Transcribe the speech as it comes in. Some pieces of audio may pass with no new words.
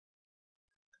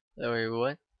Hello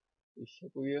everyone, it's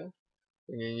Shaku here,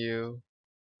 bringing you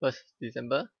 1st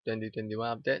December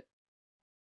 2021 update.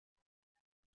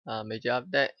 Major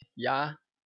update, yeah.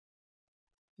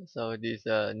 So this is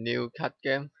a new card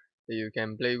game that you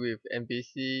can play with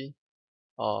NPC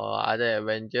or other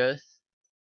Avengers.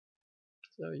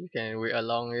 So you can read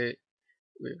along it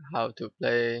with how to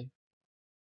play.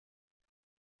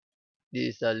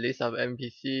 This is a list of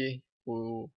NPC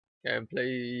who can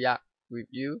play Yak with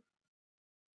you.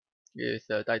 This is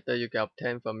the title you can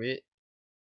obtain from it.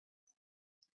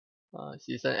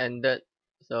 Season ended,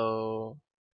 so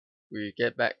we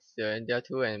get back to India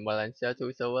 2 and Valencia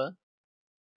 2 server.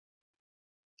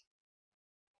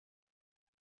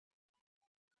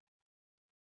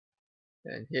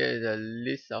 And here is a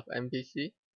list of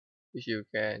NPC which you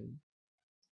can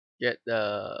get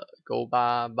the gold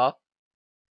bar buff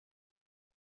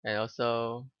and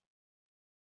also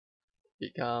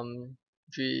become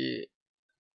 3M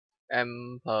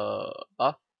per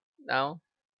buff now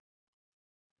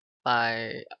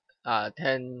by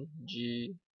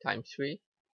 10G times 3,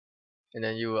 and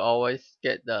then you will always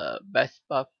get the best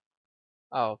buff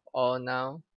out of all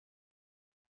now.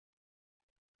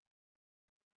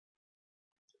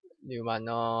 New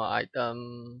mana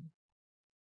item,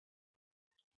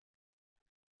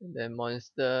 and then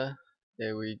monster,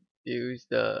 they reduce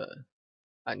the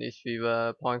Unleash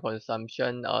Fever point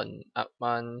consumption on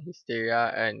Agman,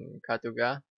 Hysteria, and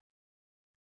Katuga.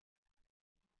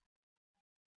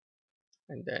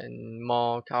 And then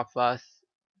more Kafas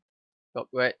got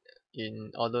red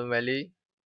in Odon Valley.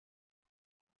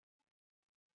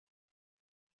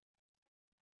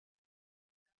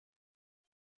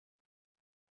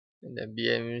 And then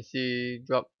BMC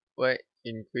drop rate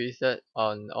increased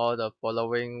on all the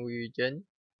following region.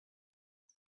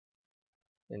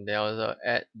 And they also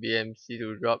add BMC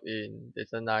to drop in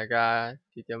Desanaga,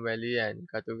 Titan Valley, and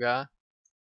Katuga.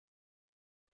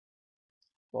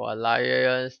 For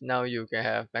Alliance, now you can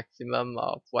have maximum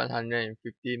of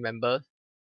 150 members,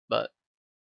 but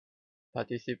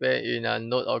participate in a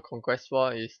Node or Conquest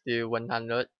War is still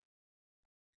 100.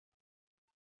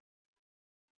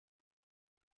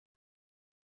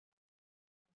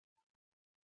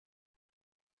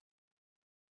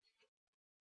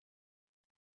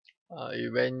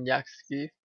 Event Yak's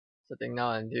Gift, starting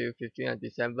now until 15th of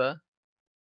December.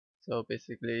 So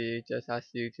basically just ask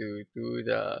you to do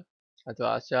the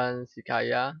Atoraxxion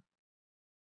Sycrakea.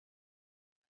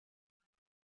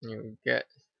 You get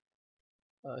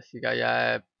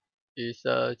Sycrakea is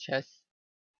a chest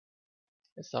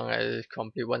as long as you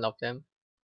complete one of them.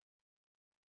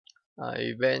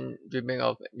 Event Dreaming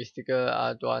of Mystical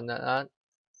Adwanat,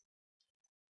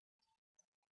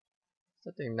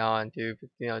 starting now until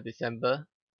 15th of December.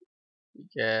 You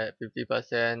get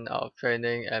 50% of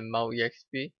training and mount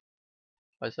EXP.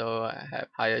 Also have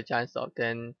higher chance of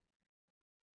 10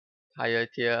 higher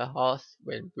tier horse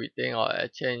when breeding or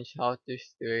exchange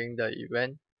horses during the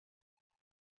event.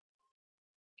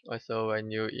 Also when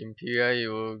you Imperial,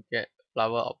 you will get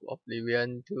Flower of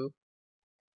Oblivion too.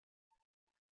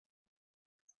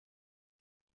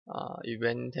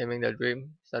 Event Taming the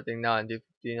Dream, starting now until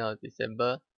 15th of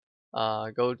December.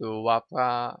 Go to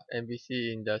Wapra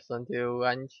NPC in the Suntail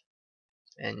Ranch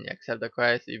and accept the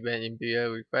quest event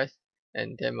Imperial Request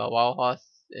and tame a wild horse,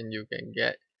 and you can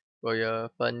get Royal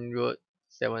Fun Root,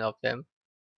 7 of them.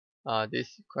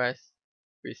 This quest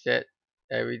reset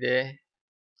every day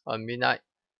on midnight,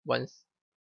 once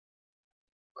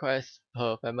quest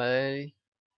per family.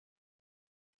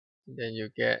 Then you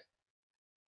get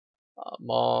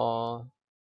more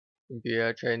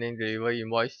Imperial training delivery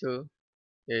invoice too.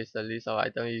 Here is a list of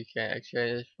items you can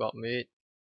exchange from it.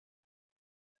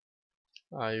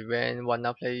 Event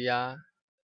Wanna Playa,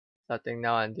 starting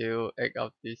now until 8th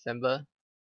of December.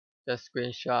 Just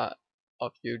screenshot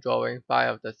of you drawing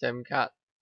 5 of the same card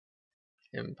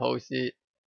and post it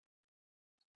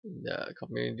in the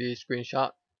community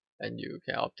screenshot, and you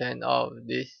can obtain all of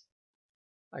this.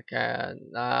 I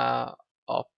can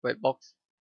of red box.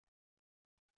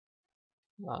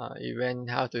 Event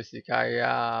How to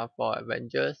Sycrakea for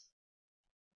Avengers,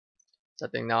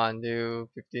 starting now until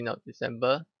 15th of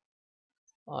December.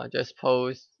 Just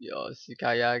post your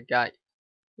Sycrakea guide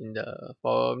in the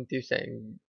forum tips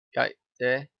and guide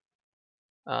there.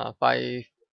 5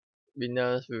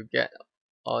 winners will get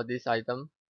all these items.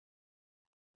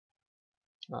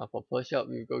 For per shop,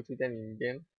 we go to them in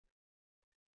game.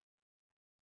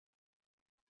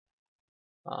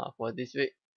 For this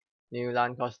week, new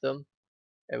land costume,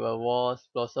 Ever Wars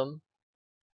Blossom,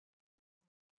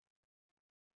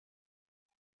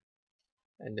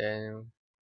 and then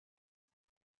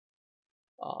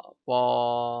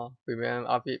 4 premium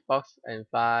outfit box and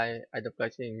 5 item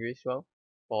collection English roll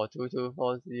for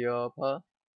 2240 per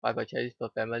 5 purchase per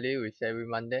family with every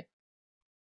Monday.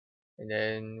 And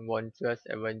then 1 Just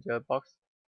Avenger box,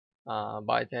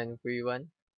 buy 10 free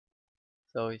 1.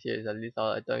 So here is a list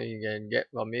of items you can get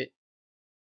from it.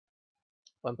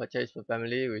 1 purchase per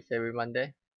family with every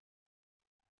Monday.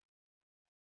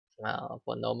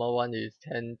 For normal one is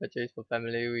 10 purchase per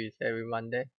family with every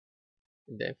Monday.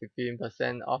 And then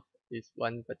 15% off is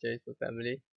 1 purchase per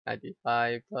family,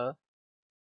 95 per.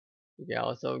 You can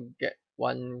also get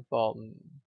one from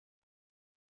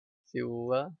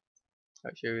silver,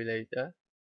 I'll show you later.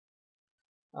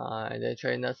 And then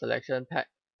trainer selection pack,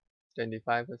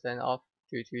 25% off,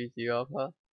 230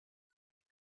 per.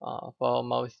 4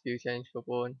 mouse skill change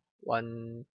coupon,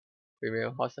 1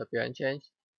 premium horse appearance change,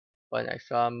 1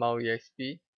 extra mouse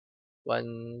EXP,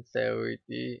 1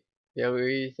 celebrity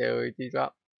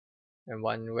drop, and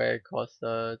 1 rare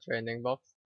coaster training box.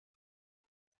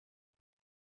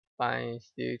 5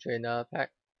 steel trainer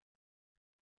pack,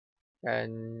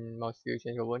 and mouse skill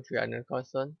change coupon, 300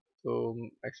 constant, 2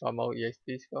 extra mouse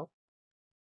EXP scope,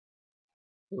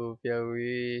 2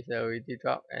 Fury celebrity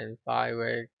drop, and 5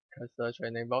 rare coaster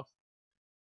training box.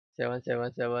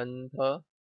 777 per.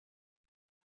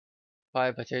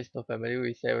 5 purchase per family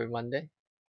with every Monday.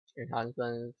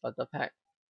 Enhancement starter pack,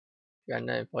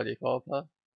 344 per.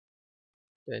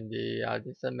 20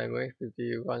 distant memory,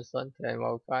 50 constant, 10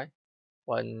 wildcard,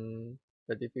 1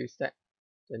 30 stack,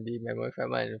 20 memory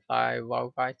fragment, and 5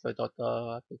 wildcard, so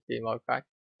total 15 wildcard.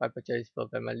 5 purchase per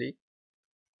family.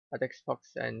 Attack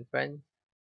box and friends.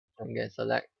 You can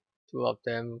select 2 of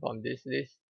them from this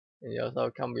list. And it also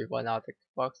come with 1 attack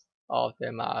box. All of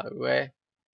them are rare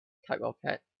type of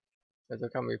pet. Also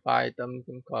come with 5 item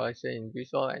collection in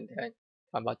visual and 10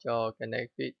 temperature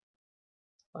kinetic feed.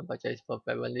 1 purchase per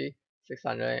family,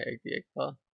 688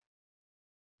 per.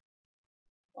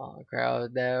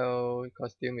 Crowdell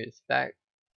costume is back.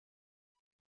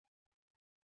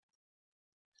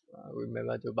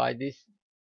 Remember to buy this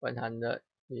 100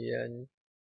 million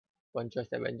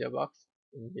Just Avenger box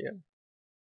in here.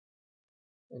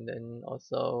 And then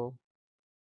also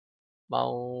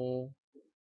Mount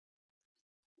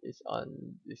is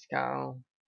on discount,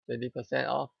 20%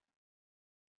 off,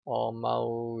 or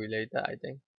Mount related I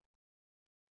think.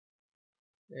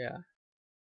 Yeah.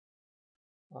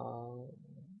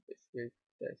 Basically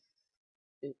that's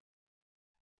it.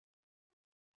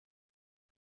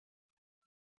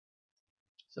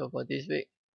 So for this week,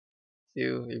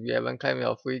 still if you haven't claimed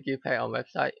your free gift pack on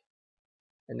website,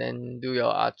 and then do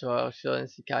your Atoraxxion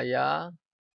Sycrakea,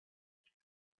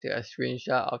 take a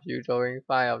screenshot of you drawing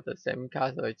 5 of the same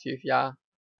cards to achieve ya,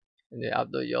 and then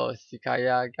upload your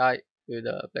Sycrakea guide to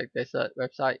the Black Desert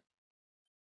website.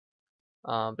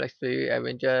 Black Spirit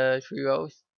Avenger 3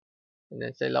 rolls, and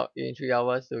then say log in 3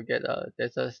 hours to get a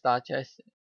Desert Star chest,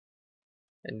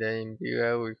 and then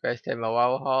Imperial Request tame a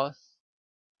wild horse.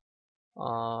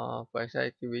 For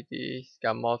activities,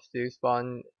 Garmoth still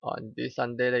spawn on this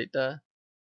Sunday later,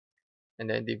 and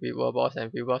then defeat world boss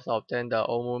and field boss obtain the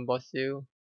old moon boss seal,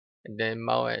 and then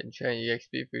mount and train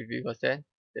EXP 50%.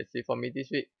 That's it for me this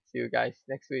week. See you guys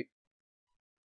next week.